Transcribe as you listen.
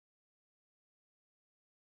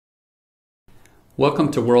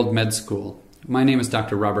Welcome to World Med School. My name is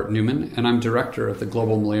Dr. Robert Newman, and I'm director of the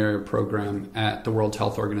Global Malaria Program at the World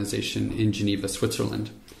Health Organization in Geneva, Switzerland.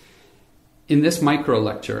 In this micro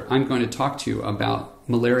lecture, I'm going to talk to you about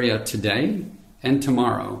malaria today and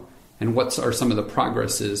tomorrow, and what are some of the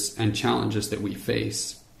progresses and challenges that we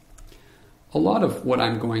face. A lot of what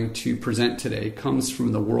I'm going to present today comes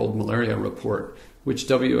from the World Malaria Report, which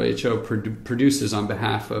WHO produces on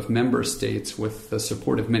behalf of member states with the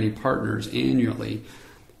support of many partners annually.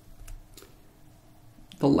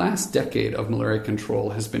 The last decade of malaria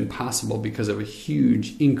control has been possible because of a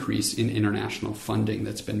huge increase in international funding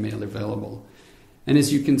that's been made available. And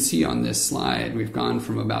as you can see on this slide, we've gone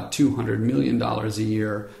from about $200 million a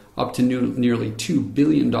year up to nearly $2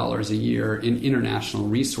 billion a year in international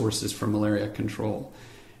resources for malaria control.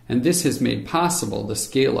 And this has made possible the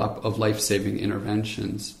scale-up of life-saving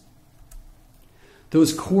interventions.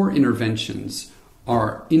 Those core interventions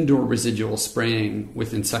are indoor residual spraying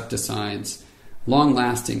with insecticides,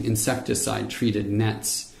 long-lasting insecticide-treated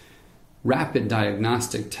nets, rapid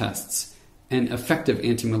diagnostic tests, and effective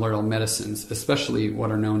antimalarial medicines, especially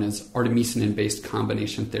what are known as artemisinin-based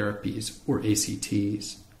combination therapies, or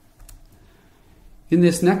ACTs. In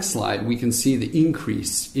this next slide, we can see the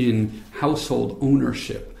increase in household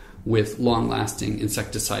ownership with long-lasting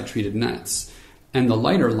insecticide-treated nets. And the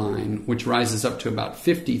lighter line, which rises up to about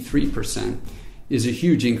 53%, is a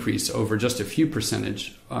huge increase over just a few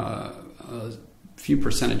percentage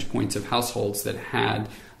points of households that had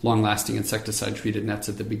long-lasting insecticide-treated nets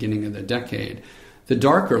at the beginning of the decade. The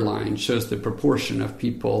darker line shows the proportion of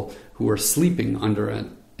people who are sleeping under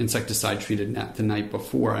an insecticide-treated net the night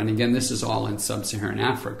before. And again, this is all in sub-Saharan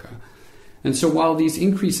Africa. And so while these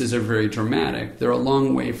increases are very dramatic, they're a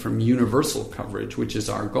long way from universal coverage, which is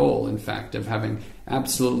our goal, in fact, of having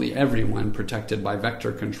absolutely everyone protected by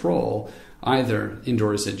vector control, either indoor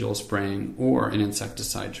residual spraying or an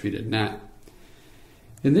insecticide-treated net.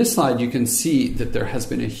 In this slide, you can see that there has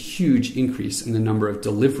been a huge increase in the number of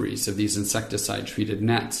deliveries of these insecticide-treated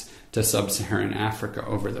nets to sub-Saharan Africa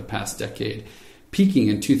over the past decade, peaking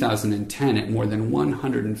in 2010 at more than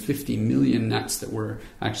 150 million nets that were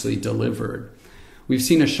actually delivered. We've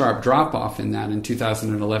seen a sharp drop-off in that in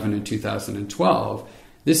 2011 and 2012.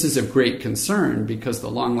 This is of great concern because the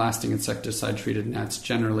long-lasting insecticide-treated nets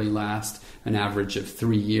generally last an average of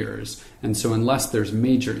 3 years. And so unless there's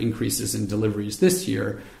major increases in deliveries this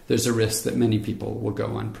year, there's a risk that many people will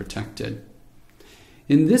go unprotected.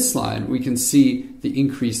 In this slide, we can see the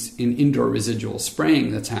increase in indoor residual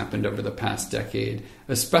spraying that's happened over the past decade,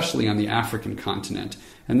 especially on the African continent.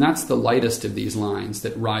 And that's the lightest of these lines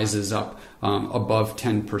that rises up above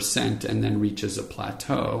 10% and then reaches a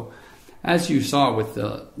plateau. As you saw with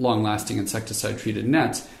the long-lasting insecticide-treated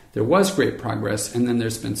nets, there was great progress, and then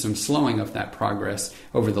there's been some slowing of that progress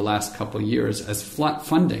over the last couple of years as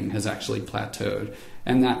funding has actually plateaued.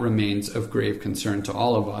 And that remains of grave concern to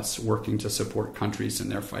all of us working to support countries in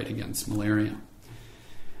their fight against malaria.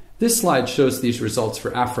 This slide shows these results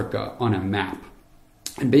for Africa on a map.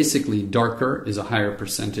 And basically, darker is a higher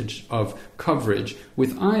percentage of coverage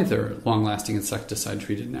with either long-lasting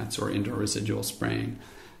insecticide-treated nets or indoor residual spraying.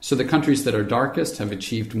 So the countries that are darkest have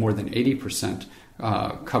achieved more than 80%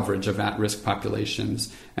 coverage of at-risk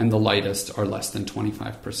populations, and the lightest are less than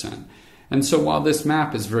 25%. And so while this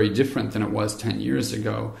map is very different than it was 10 years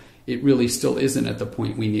ago, it really still isn't at the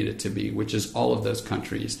point we need it to be, which is all of those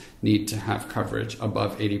countries need to have coverage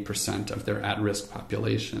above 80% of their at-risk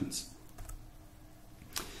populations.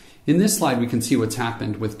 In this slide, we can see what's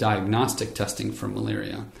happened with diagnostic testing for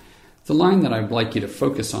malaria. The line that I'd like you to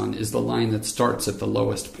focus on is the line that starts at the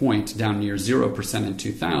lowest point, down near 0% in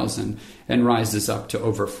 2000, and rises up to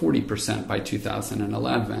over 40% by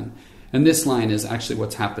 2011. And this line is actually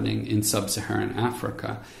what's happening in sub-Saharan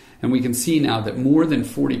Africa. And we can see now that more than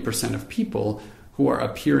 40% of people who are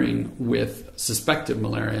appearing with suspected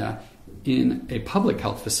malaria in a public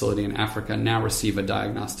health facility in Africa now receive a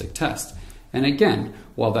diagnostic test. And again,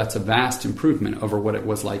 while that's a vast improvement over what it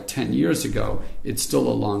was like 10 years ago, it's still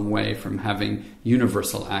a long way from having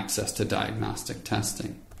universal access to diagnostic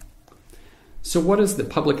testing. So what is the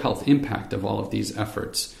public health impact of all of these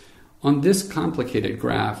efforts? On this complicated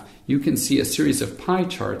graph, you can see a series of pie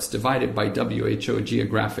charts divided by WHO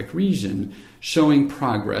geographic region showing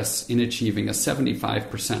progress in achieving a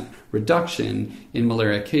 75% reduction in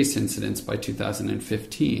malaria case incidence by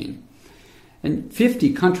 2015. And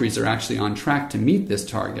 50 countries are actually on track to meet this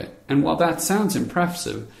target. And while that sounds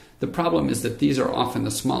impressive, the problem is that these are often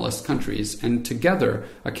the smallest countries and together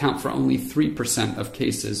account for only 3% of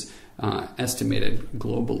cases estimated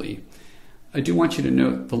globally. I do want you to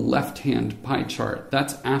note the left-hand pie chart.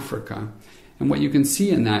 That's Africa. And what you can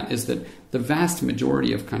see in that is that the vast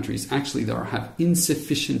majority of countries actually have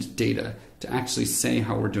insufficient data to actually say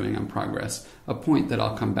how we're doing on progress, a point that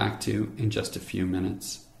I'll come back to in just a few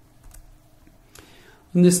minutes.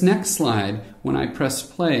 In this next slide, when I press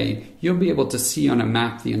play, you'll be able to see on a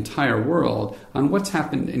map the entire world on what's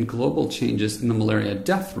happened in global changes in the malaria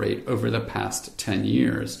death rate over the past 10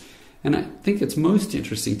 years. And I think it's most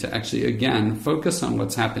interesting to actually, again, focus on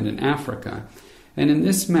what's happened in Africa. And in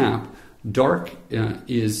this map, dark red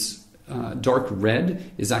is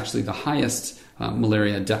actually the highest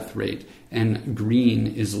malaria death rate, and green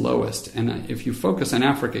is lowest. And if you focus on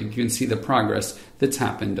Africa, you can see the progress that's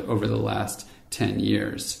happened over the last 10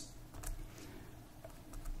 years.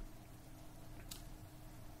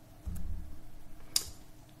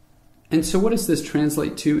 And so what does this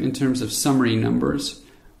translate to in terms of summary numbers?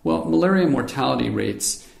 Well, malaria mortality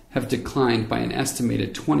rates have declined by an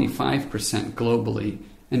estimated 25% globally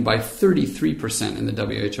and by 33% in the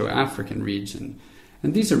WHO African region.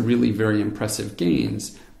 And these are really very impressive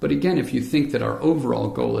gains. But again, if you think that our overall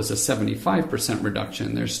goal is a 75%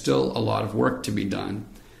 reduction, there's still a lot of work to be done.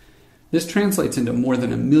 This translates into more than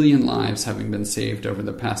 1 million lives having been saved over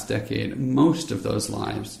the past decade, most of those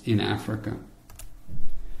lives in Africa.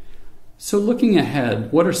 So looking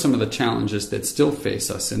ahead, what are some of the challenges that still face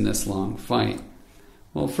us in this long fight?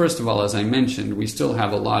 Well, first of all, as I mentioned, we still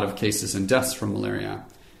have a lot of cases and deaths from malaria.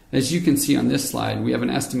 As you can see on this slide, we have an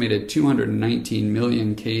estimated 219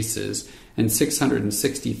 million cases and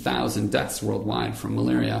 660,000 deaths worldwide from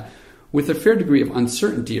malaria, with a fair degree of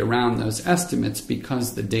uncertainty around those estimates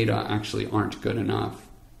because the data actually aren't good enough.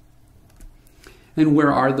 And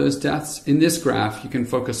where are those deaths? In this graph, you can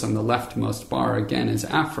focus on the leftmost bar, again, is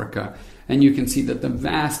Africa, and you can see that the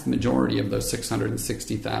vast majority of those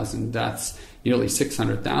 660,000 deaths, nearly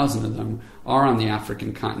 600,000 of them, are on the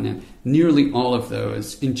African continent, nearly all of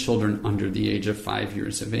those in children under the age of 5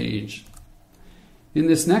 years of age. In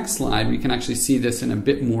this next slide, we can actually see this in a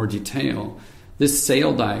bit more detail. This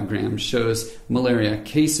sail diagram shows malaria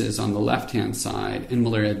cases on the left-hand side and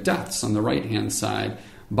malaria deaths on the right-hand side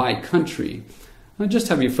by country. I'll just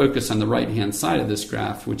have you focus on the right-hand side of this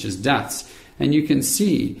graph, which is deaths, and you can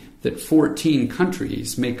see that 14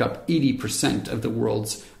 countries make up 80% of the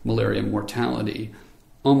world's malaria mortality,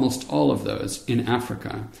 almost all of those in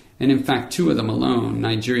Africa. And in fact, 2 of them alone,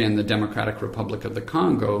 Nigeria and the Democratic Republic of the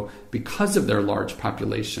Congo, because of their large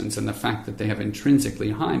populations and the fact that they have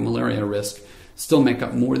intrinsically high malaria risk, still make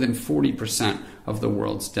up more than 40% of the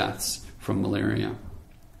world's deaths from malaria.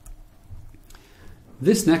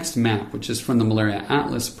 This next map, which is from the Malaria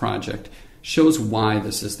Atlas Project, shows why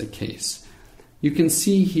this is the case. You can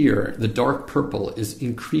see here the dark purple is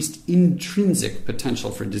increased intrinsic potential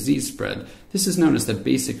for disease spread. This is known as the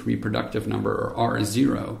basic reproductive number, or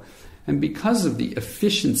R0. And because of the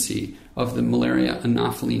efficiency of the malaria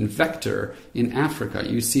anopheline vector in Africa,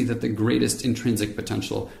 you see that the greatest intrinsic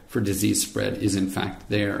potential for disease spread is in fact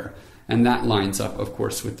there. And that lines up, of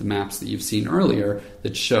course, with the maps that you've seen earlier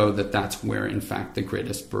that show that that's where, in fact, the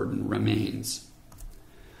greatest burden remains.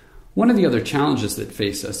 One of the other challenges that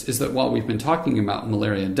face us is that while we've been talking about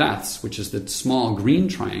malaria deaths, which is the small green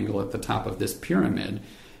triangle at the top of this pyramid,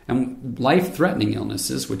 and life-threatening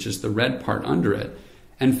illnesses, which is the red part under it,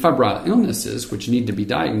 and febrile illnesses, which need to be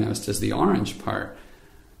diagnosed as the orange part,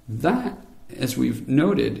 that, as we've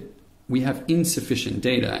noted, we have insufficient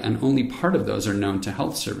data, and only part of those are known to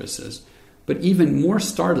health services. But even more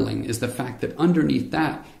startling is the fact that underneath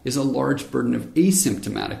that is a large burden of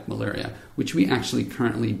asymptomatic malaria, which we actually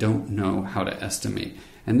currently don't know how to estimate.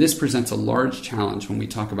 And this presents a large challenge when we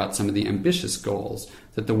talk about some of the ambitious goals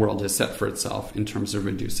that the world has set for itself in terms of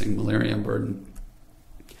reducing malaria burden.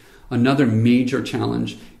 Another major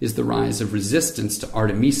challenge is the rise of resistance to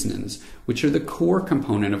artemisinins, which are the core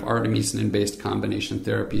component of artemisinin-based combination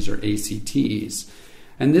therapies, or ACTs.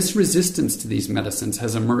 And this resistance to these medicines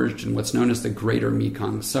has emerged in what's known as the Greater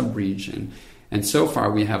Mekong subregion. And so far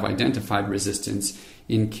we have identified resistance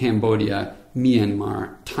in Cambodia,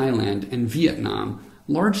 Myanmar, Thailand, and Vietnam,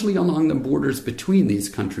 largely along the borders between these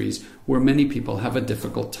countries where many people have a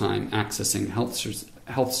difficult time accessing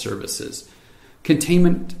health services.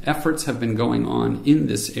 Containment efforts have been going on in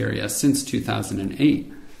this area since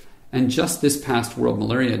 2008. And just this past World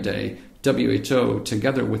Malaria Day, WHO,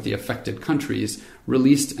 together with the affected countries,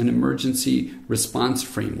 released an emergency response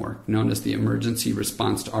framework known as the Emergency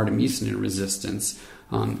Response to Artemisinin Resistance.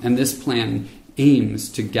 And this plan aims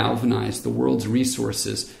to galvanize the world's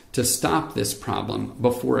resources to stop this problem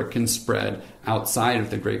before it can spread outside of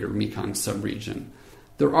the Greater Mekong subregion.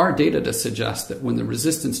 There are data to suggest that when the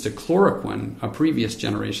resistance to chloroquine, a previous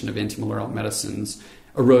generation of antimalarial medicines,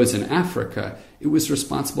 arose in Africa, it was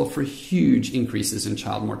responsible for huge increases in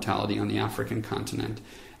child mortality on the African continent.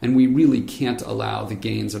 And we really can't allow the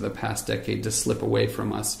gains of the past decade to slip away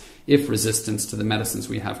from us if resistance to the medicines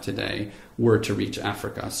we have today were to reach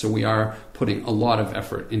Africa. So we are putting a lot of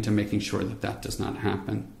effort into making sure that that does not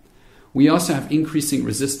happen. We also have increasing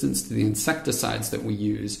resistance to the insecticides that we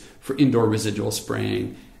use for indoor residual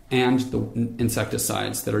spraying and the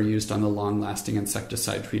insecticides that are used on the long-lasting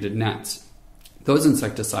insecticide-treated nets. Those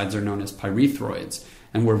insecticides are known as pyrethroids,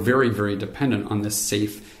 and we're very, very dependent on this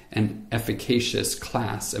safe and efficacious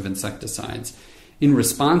class of insecticides. In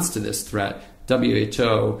response to this threat,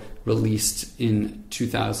 WHO released in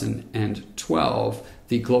 2012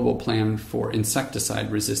 the Global Plan for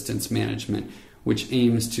Insecticide Resistance Management, which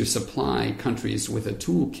aims to supply countries with a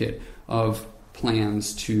toolkit of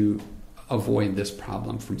plans to avoid this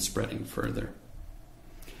problem from spreading further.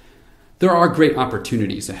 There are great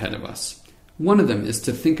opportunities ahead of us. One of them is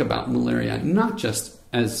to think about malaria not just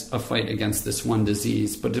as a fight against this one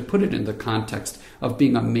disease, but to put it in the context of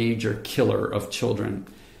being a major killer of children.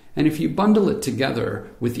 And if you bundle it together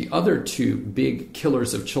with the other two big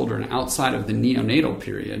killers of children outside of the neonatal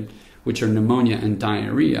period, which are pneumonia and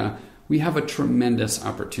diarrhea, we have a tremendous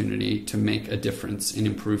opportunity to make a difference in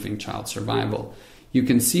improving child survival. You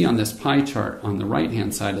can see on this pie chart on the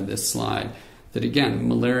right-hand side of this slide that, again,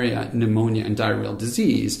 malaria, pneumonia, and diarrheal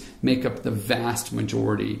disease make up the vast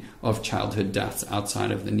majority of childhood deaths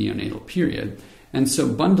outside of the neonatal period. And so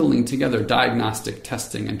bundling together diagnostic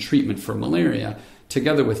testing and treatment for malaria,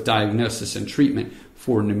 together with diagnosis and treatment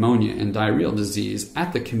for pneumonia and diarrheal disease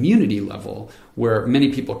at the community level, where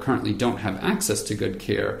many people currently don't have access to good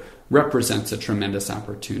care, represents a tremendous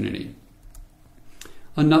opportunity.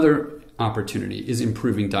 Another opportunity is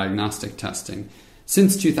improving diagnostic testing.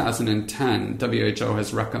 Since 2010, WHO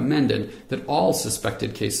has recommended that all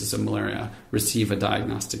suspected cases of malaria receive a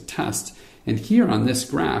diagnostic test. And here on this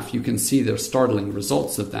graph, you can see the startling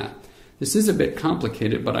results of that. This is a bit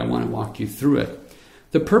complicated, but I want to walk you through it.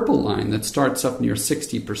 The purple line that starts up near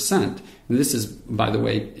 60%, and this is, by the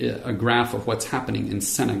way, a graph of what's happening in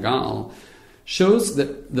Senegal, shows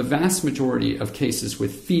that the vast majority of cases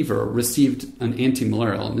with fever received an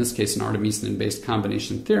antimalarial, in this case an artemisinin-based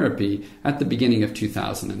combination therapy, at the beginning of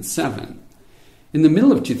 2007. In the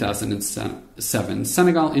middle of 2007,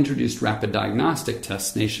 Senegal introduced rapid diagnostic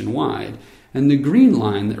tests nationwide, and the green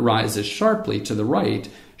line that rises sharply to the right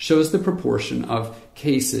shows the proportion of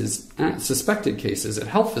cases, suspected cases at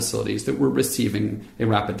health facilities that were receiving a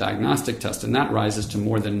rapid diagnostic test, and that rises to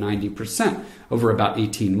more than 90% over about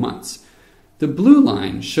 18 months. The blue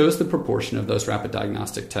line shows the proportion of those rapid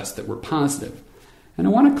diagnostic tests that were positive. And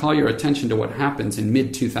I want to call your attention to what happens in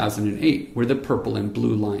mid-2008, where the purple and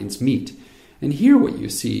blue lines meet. And here what you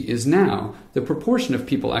see is now the proportion of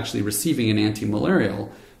people actually receiving an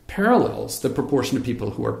antimalarial parallels the proportion of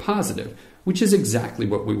people who are positive, which is exactly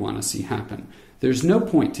what we want to see happen. There's no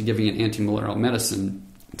point to giving an antimalarial medicine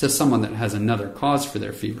to someone that has another cause for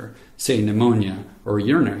their fever, say pneumonia or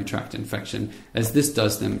urinary tract infection, as this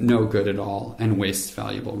does them no good at all and wastes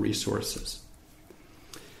valuable resources.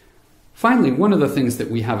 Finally, one of the things that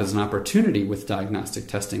we have as an opportunity with diagnostic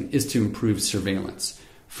testing is to improve surveillance.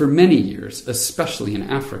 For many years, especially in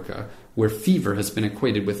Africa, where fever has been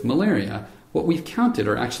equated with malaria, what we've counted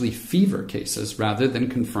are actually fever cases rather than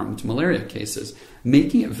confirmed malaria cases,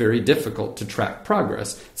 making it very difficult to track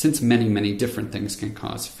progress since many, many different things can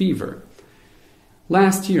cause fever.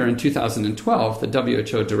 Last year, in 2012, the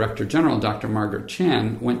WHO Director General, Dr. Margaret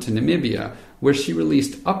Chan, went to Namibia, where she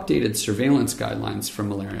released updated surveillance guidelines for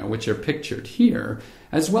malaria, which are pictured here,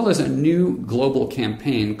 as well as a new global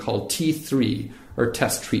campaign called T3, or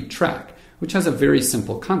Test, Treat, Track, which has a very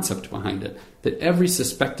simple concept behind it, that every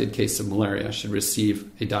suspected case of malaria should receive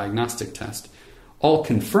a diagnostic test. All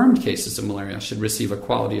confirmed cases of malaria should receive a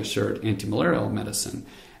quality-assured antimalarial medicine,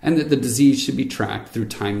 and that the disease should be tracked through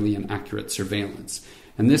timely and accurate surveillance.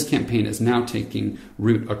 And this campaign is now taking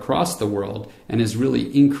root across the world and is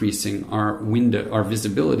really increasing our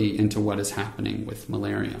visibility into what is happening with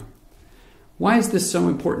malaria. Why is this so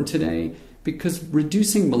important today? Because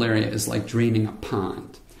reducing malaria is like draining a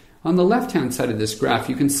pond. On the left-hand side of this graph,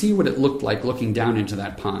 you can see what it looked like looking down into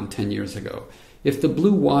that pond 10 years ago. If the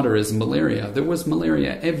blue water is malaria, there was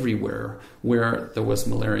malaria everywhere where there was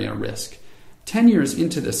malaria risk. 10 years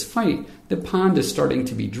into this fight, the pond is starting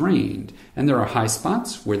to be drained, and there are high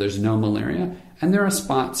spots where there's no malaria, and there are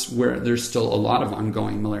spots where there's still a lot of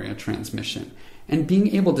ongoing malaria transmission. And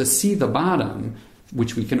being able to see the bottom,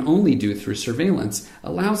 which we can only do through surveillance,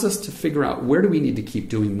 allows us to figure out where do we need to keep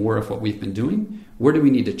doing more of what we've been doing, where do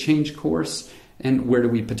we need to change course, and where do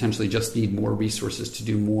we potentially just need more resources to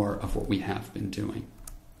do more of what we have been doing.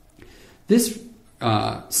 This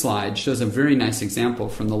slide shows a very nice example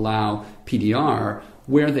from the Lao PDR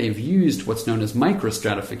where they've used what's known as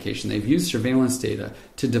microstratification. They've used surveillance data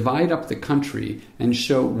to divide up the country and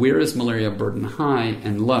show where is malaria burden high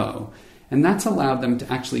and low. And that's allowed them to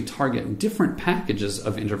actually target different packages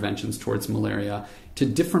of interventions towards malaria to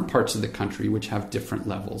different parts of the country which have different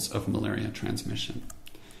levels of malaria transmission.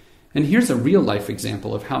 And here's a real-life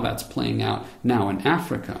example of how that's playing out now in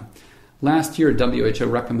Africa. Last year, WHO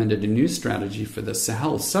recommended a new strategy for the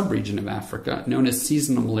Sahel subregion of Africa known as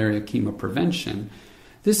seasonal malaria chemoprevention.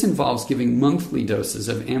 This involves giving monthly doses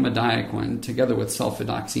of amidiaquine together with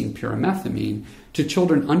sulfadoxine pyrimethamine to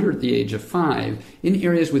children under the age of 5 in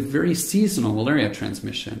areas with very seasonal malaria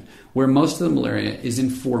transmission, where most of the malaria is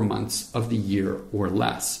in 4 months of the year or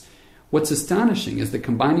less. What's astonishing is that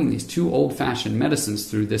combining these two old-fashioned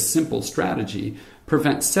medicines through this simple strategy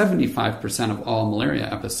prevents 75% of all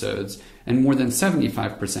malaria episodes and more than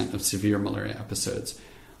 75% of severe malaria episodes.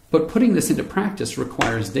 But putting this into practice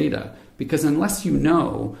requires data, because unless you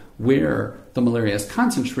know where the malaria is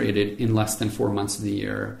concentrated in less than 4 months of the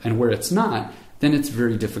year and where it's not, then it's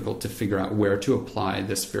very difficult to figure out where to apply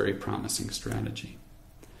this very promising strategy.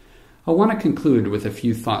 I want to conclude with a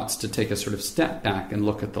few thoughts to take a sort of step back and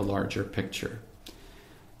look at the larger picture.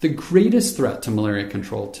 The greatest threat to malaria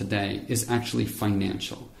control today is actually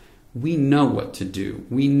financial. We know what to do.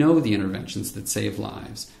 We know the interventions that save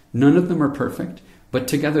lives. None of them are perfect, but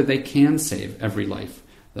together they can save every life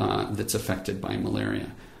that's affected by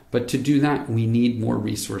malaria. But to do that, we need more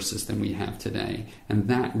resources than we have today, and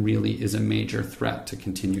that really is a major threat to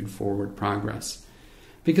continued forward progress.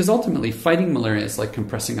 Because ultimately, fighting malaria is like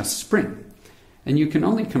compressing a spring. And you can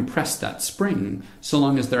only compress that spring so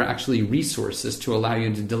long as there are actually resources to allow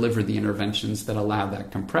you to deliver the interventions that allow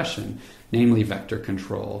that compression, namely vector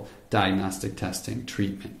control, diagnostic testing,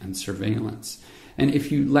 treatment, and surveillance. And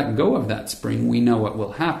if you let go of that spring, we know what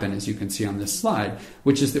will happen, as you can see on this slide,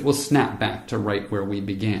 which is that we'll snap back to right where we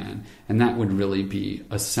began. And that would really be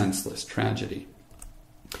a senseless tragedy.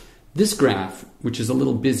 This graph, which is a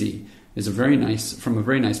little busy, is from a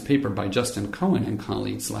very nice paper by Justin Cohen and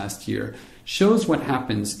colleagues last year, shows what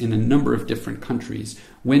happens in a number of different countries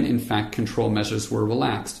when, in fact, control measures were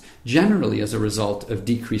relaxed, generally as a result of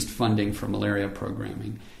decreased funding for malaria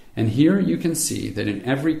programming. And here you can see that in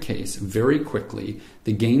every case, very quickly,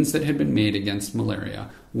 the gains that had been made against malaria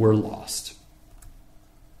were lost.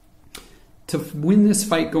 To win this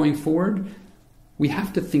fight going forward, we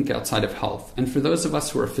have to think outside of health. And for those of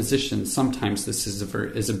us who are physicians, sometimes this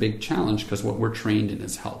is a big challenge because what we're trained in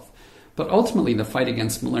is health. But ultimately, the fight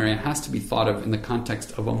against malaria has to be thought of in the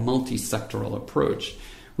context of a multi-sectoral approach.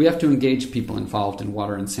 We have to engage people involved in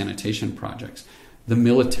water and sanitation projects. The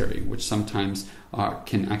military, which sometimes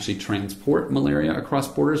can actually transport malaria across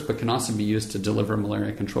borders, but can also be used to deliver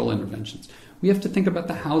malaria control interventions. We have to think about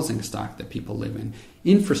the housing stock that people live in,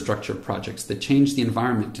 infrastructure projects that change the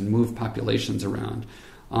environment and move populations around,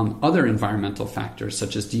 other environmental factors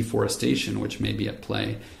such as deforestation, which may be at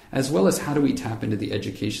play, as well as how do we tap into the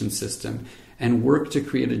education system and work to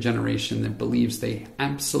create a generation that believes they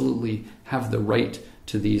absolutely have the right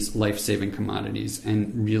to these life-saving commodities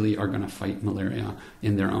and really are going to fight malaria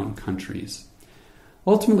in their own countries.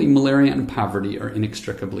 Ultimately, malaria and poverty are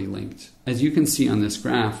inextricably linked. As you can see on this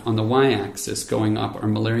graph, on the y-axis going up are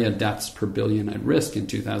malaria deaths per billion at risk in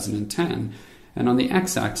 2010, and on the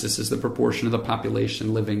x-axis is the proportion of the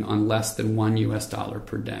population living on less than $1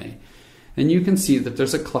 per day. And you can see that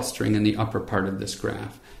there's a clustering in the upper part of this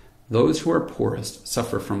graph. Those who are poorest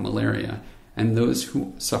suffer from malaria, and those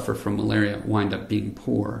who suffer from malaria wind up being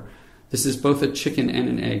poor. This is both a chicken and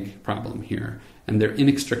an egg problem here, and they're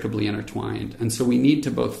inextricably intertwined. And so we need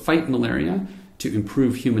to both fight malaria to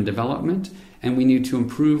improve human development, and we need to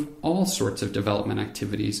improve all sorts of development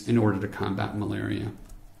activities in order to combat malaria.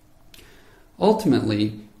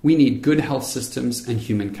 Ultimately, we need good health systems and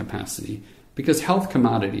human capacity, because health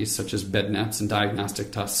commodities such as bed nets and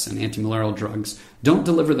diagnostic tests and antimalarial drugs don't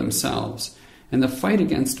deliver themselves, and the fight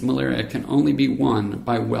against malaria can only be won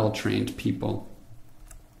by well-trained people.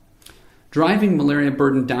 Driving malaria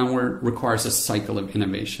burden downward requires a cycle of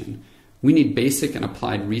innovation. We need basic and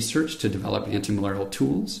applied research to develop antimalarial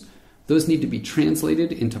tools. Those need to be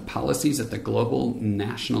translated into policies at the global,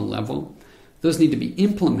 national level. Those need to be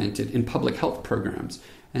implemented in public health programs.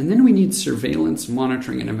 And then we need surveillance,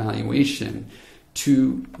 monitoring, and evaluation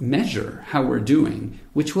to measure how we're doing,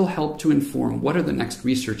 which will help to inform what are the next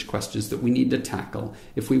research questions that we need to tackle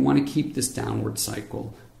if we want to keep this downward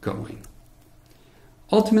cycle going.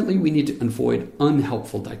 Ultimately, we need to avoid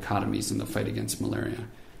unhelpful dichotomies in the fight against malaria.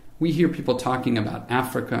 We hear people talking about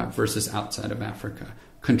Africa versus outside of Africa,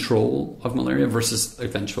 control of malaria versus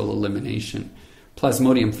eventual elimination.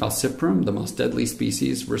 Plasmodium falciparum, the most deadly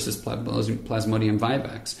species, versus Plasmodium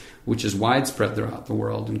vivax, which is widespread throughout the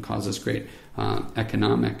world and causes great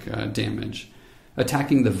economic damage.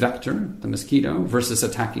 Attacking the vector, the mosquito, versus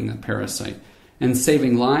attacking the parasite. And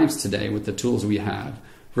saving lives today with the tools we have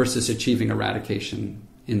versus achieving eradication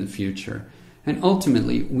in the future. And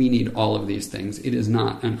ultimately, we need all of these things. It is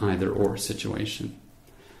not an either-or situation.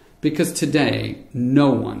 Because today,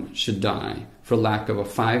 no one should die for lack of a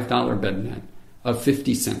 $5 bed net, a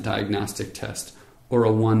 50-cent diagnostic test, or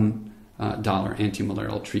a $1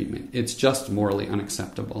 antimalarial treatment. It's just morally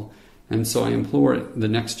unacceptable. And so I implore the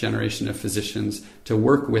next generation of physicians to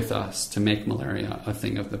work with us to make malaria a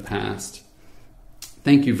thing of the past.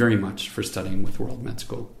 Thank you very much for studying with World Med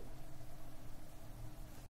School.